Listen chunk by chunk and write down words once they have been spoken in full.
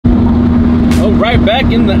Alright,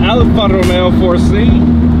 back in the Alfa Romeo 4C.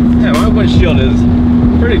 Yeah, my windshield is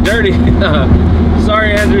pretty dirty.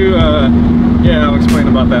 Sorry, Andrew. Yeah, I'll explain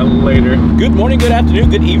about that later. Good morning, good afternoon,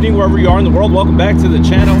 good evening, wherever you are in the world. Welcome back to the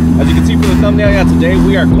channel. As you can see from the thumbnail, yeah, today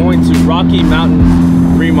we are going to Rocky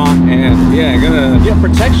Mountain, Fremont, and yeah, gonna get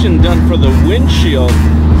protection done for the windshield.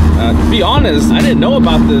 To be honest, I didn't know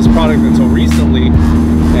about this product until recently,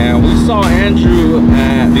 and we saw Andrew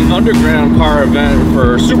at the underground car event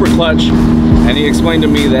for Super Clutch, and he explained to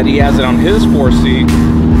me that he has it on his 4C.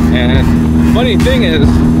 And funny thing is,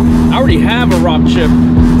 I already have a rock chip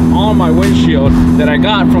on my windshield that I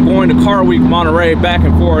got from going to Car Week Monterey back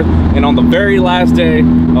and forth, and on the very last day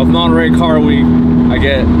of Monterey Car Week I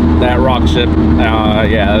get that rock chip.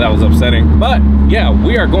 Yeah, that was upsetting, but yeah,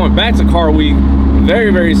 we are going back to Car Week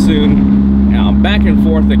very soon. I'm back and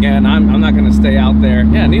forth again. I'm not going to stay out there.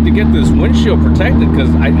 Yeah, I need to get this windshield protected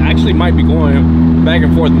because I actually might be going back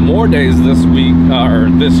and forth more days this week, or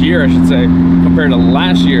this year I should say, compared to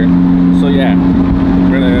last year. So yeah,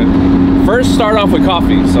 we're gonna first start off with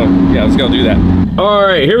coffee. So yeah, let's go do that. All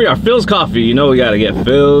right, here we are, Phil's Coffee. You know we got to get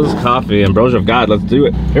Phil's Coffee. Ambrosia of God, let's do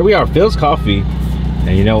it. Here we are, Phil's Coffee.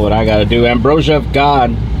 And you know what I got to do, Ambrosia of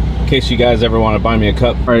God, in case you guys ever want to buy me a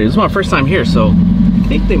cup. All right, this is my first time here, so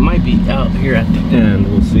I think they might be out here at the end.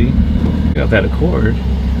 We'll see. Got that Accord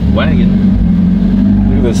wagon.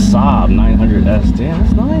 Look at this Saab 900S. Damn,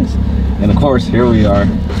 that's nice. And of course, here we are,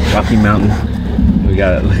 Rocky Mountain. We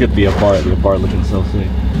got it. Look at the apart. The apart looking so sick.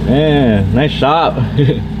 Man, nice shop.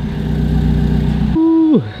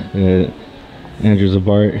 Woo. Andrew's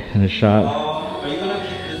apart in the shop. Are you gonna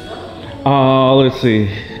keep this one? Oh, let's see.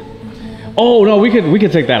 Oh no, we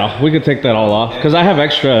could take that off. We could take that all off because I have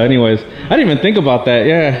extra anyways. I didn't even think about that.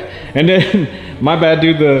 Yeah, and then my bad,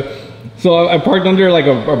 dude. So I parked under like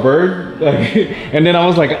a bird, like, and then I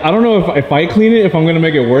was like, I don't know if I clean it, if I'm gonna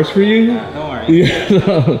make it worse for you. Yeah, don't worry. Yeah.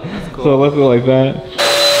 That's cool. So let's go like that.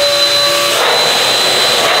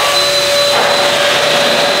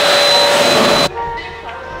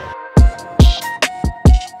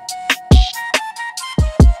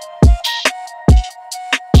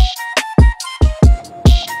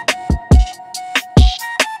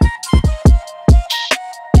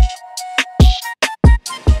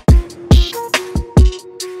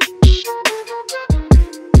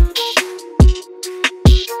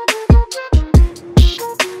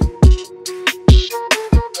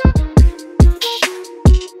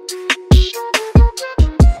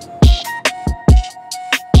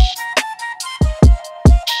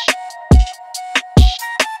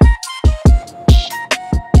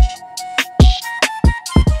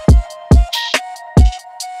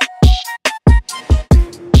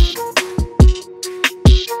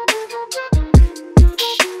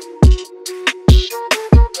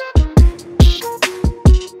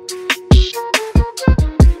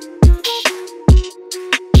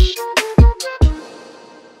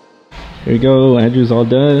 There you go, Andrew's all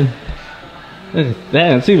done.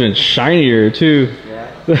 That, it's even shinier too. Yeah.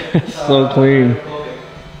 That's so clean.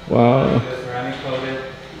 Wow. Just ceramic coated.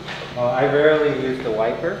 I rarely use the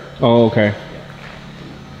wiper. Oh, okay.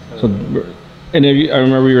 Yeah. So, and if you, I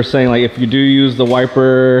remember you were saying like if you do use the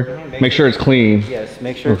wiper, make sure it's clean. Yes,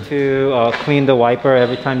 make sure to clean the wiper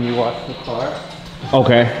every time you wash the car.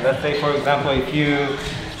 Okay. Let's say, for example, if you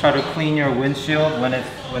try to clean your windshield when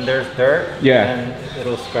there's dirt, yeah, then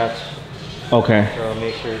it'll scratch. Okay. So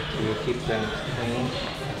make sure to keep them clean.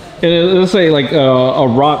 And let's say like a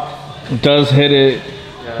rock does hit it,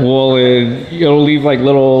 yeah. Will it'll leave like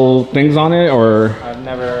little things on it, or? I've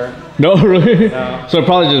never. No, really? No. So it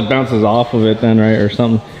probably just bounces off of it then, right, or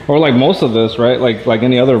something? Or like most of this, right? Like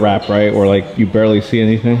any other wrap, right? Or like you barely see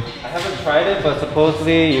anything? I haven't tried it, but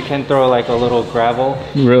supposedly you can throw like a little gravel.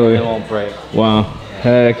 Really? And it won't break. Wow. Yeah.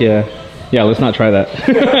 Heck yeah. Yeah, let's not try that.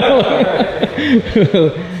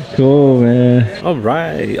 Cool, man. All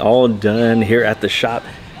right, all done here at the shop.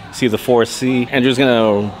 See the 4C. Andrew's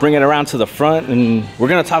gonna bring it around to the front, and we're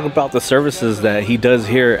gonna talk about the services that he does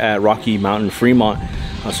here at Rocky Mountain, Fremont,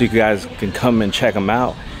 so you guys can come and check him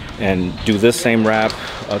out and do this same wrap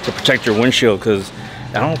to protect your windshield, because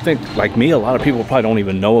I don't think, like me, a lot of people probably don't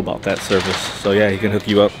even know about that service. So yeah, he can hook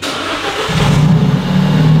you up.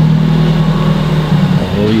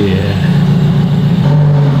 Oh yeah.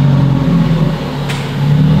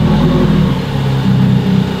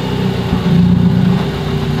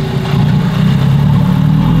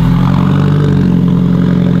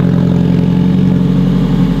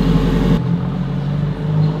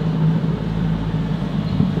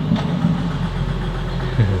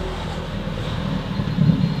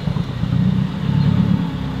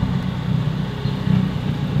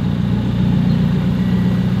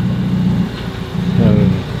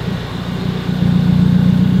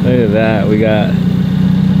 at that.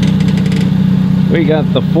 We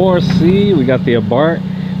got the 4C, we got the Abarth.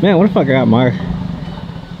 Man, what if I got my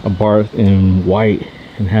Abarth in white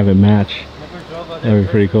and have it match? That'd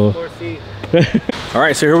be pretty cool. All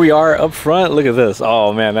right, so here we are up front. Look at this.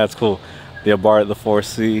 Oh man, that's cool. The Abarth, the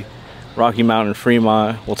 4C, Rocky Mountain,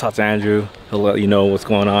 Fremont. We'll talk to Andrew. He'll let you know what's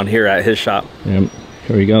going on here at his shop. Yep.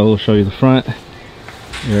 Here we go. We'll show you the front.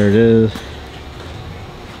 There it is.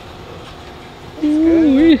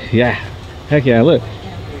 Ooh, yeah. Heck yeah, look.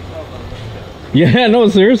 Yeah, no,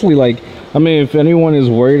 seriously, like, I mean, if anyone is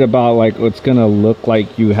worried about like it's gonna look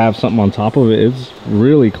like you have something on top of it, it's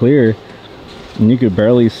really clear and you could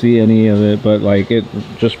barely see any of it, but like it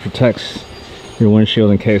just protects your windshield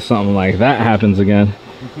in case something like that happens again.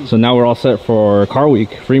 So now we're all set for car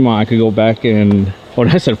week. Fremont, I could go back and, oh,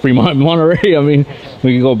 I said Fremont, Monterey. I mean,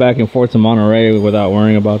 we could go back and forth to Monterey without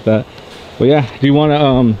worrying about that. But yeah, do you want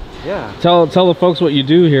to yeah, tell the folks what you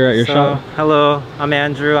do here at your shop? Hello, I'm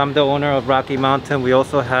Andrew. I'm the owner of Rocky Mountain. We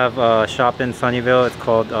also have a shop in Sunnyvale. It's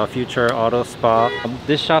called Future Auto Spa.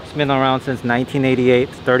 This shop's been around since 1988,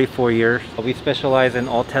 34 years. We specialize in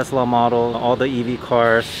all Tesla models, all the EV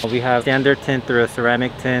cars. We have standard tint through a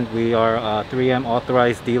ceramic tint. We are a 3M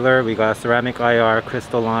authorized dealer. We got ceramic IR,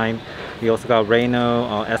 crystalline. We also got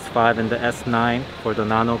Reno, S5 and the S9 for the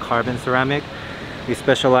nano carbon ceramic. We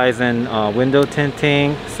specialize in window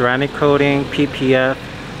tinting, ceramic coating, PPF,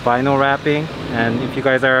 vinyl wrapping. And if you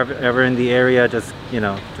guys are ever in the area, just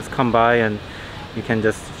come by and you can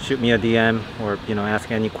just shoot me a DM or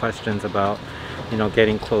ask any questions about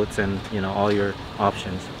getting quotes and all your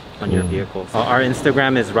options on your vehicles. Our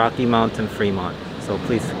Instagram is Rocky Mountain Fremont, so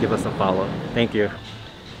please give us a follow. Thank you.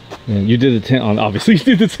 Yeah, you did the tint on, obviously you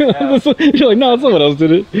did the tint on this one. You're like, no, someone else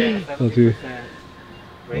did it. Yeah, 70%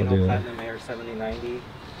 Reno Platinum Air 7090.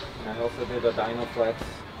 And I also did a DYNOflex,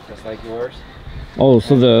 just like yours. Oh,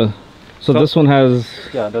 so this one has,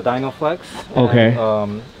 yeah, the DYNOflex. Okay.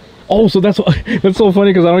 And, oh, so that's so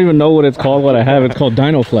funny because I don't even know what it's called. What I have, it's called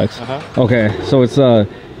DYNOflex. Okay, so it's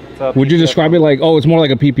would you describe it like, oh, it's more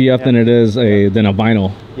like a PPF than it is than a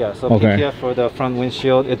vinyl? Yeah, so PPF for the front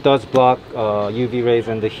windshield. It does block UV rays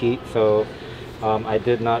and the heat, so I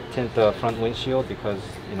did not tint the front windshield because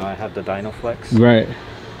I have the DYNOflex. Right.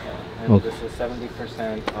 And this is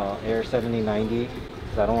 70% Air 7090.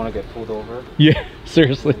 I don't want to get pulled over. Yeah,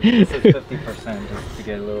 seriously. And this is 50% just to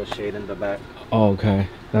get a little shade in the back. Oh, okay,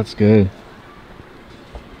 that's good.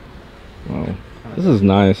 Wow. This is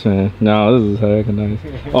nice, man. No, this is hecka nice.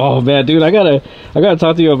 Oh man, dude, I gotta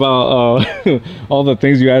talk to you about all the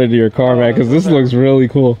things you added to your car, man, because this looks really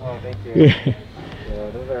cool. Oh, thank you. Yeah,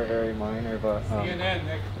 those are very minor, but. CNN,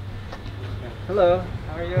 Nick. Hello,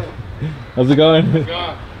 how are you? How's it going? How's it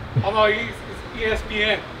going? Oh no, it's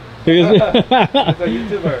ESPN. It's a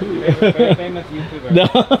YouTuber. A very famous YouTuber. No.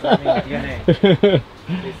 DNA.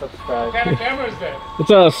 Please subscribe. What kind of camera is that? It's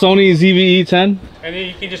a Sony ZV-E10. And then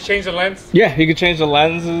you can just change the lens? Yeah, you can change the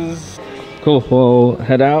lenses. Cool, we'll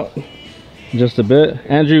head out in just a bit.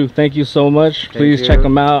 Andrew, thank you so much. Please check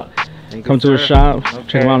him out. Come to his shop.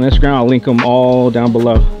 Check him out on Instagram. I'll link them all down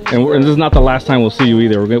below. And this is not the last time we'll see you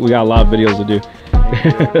either. We got a lot of videos to do.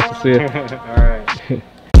 See ya. All right.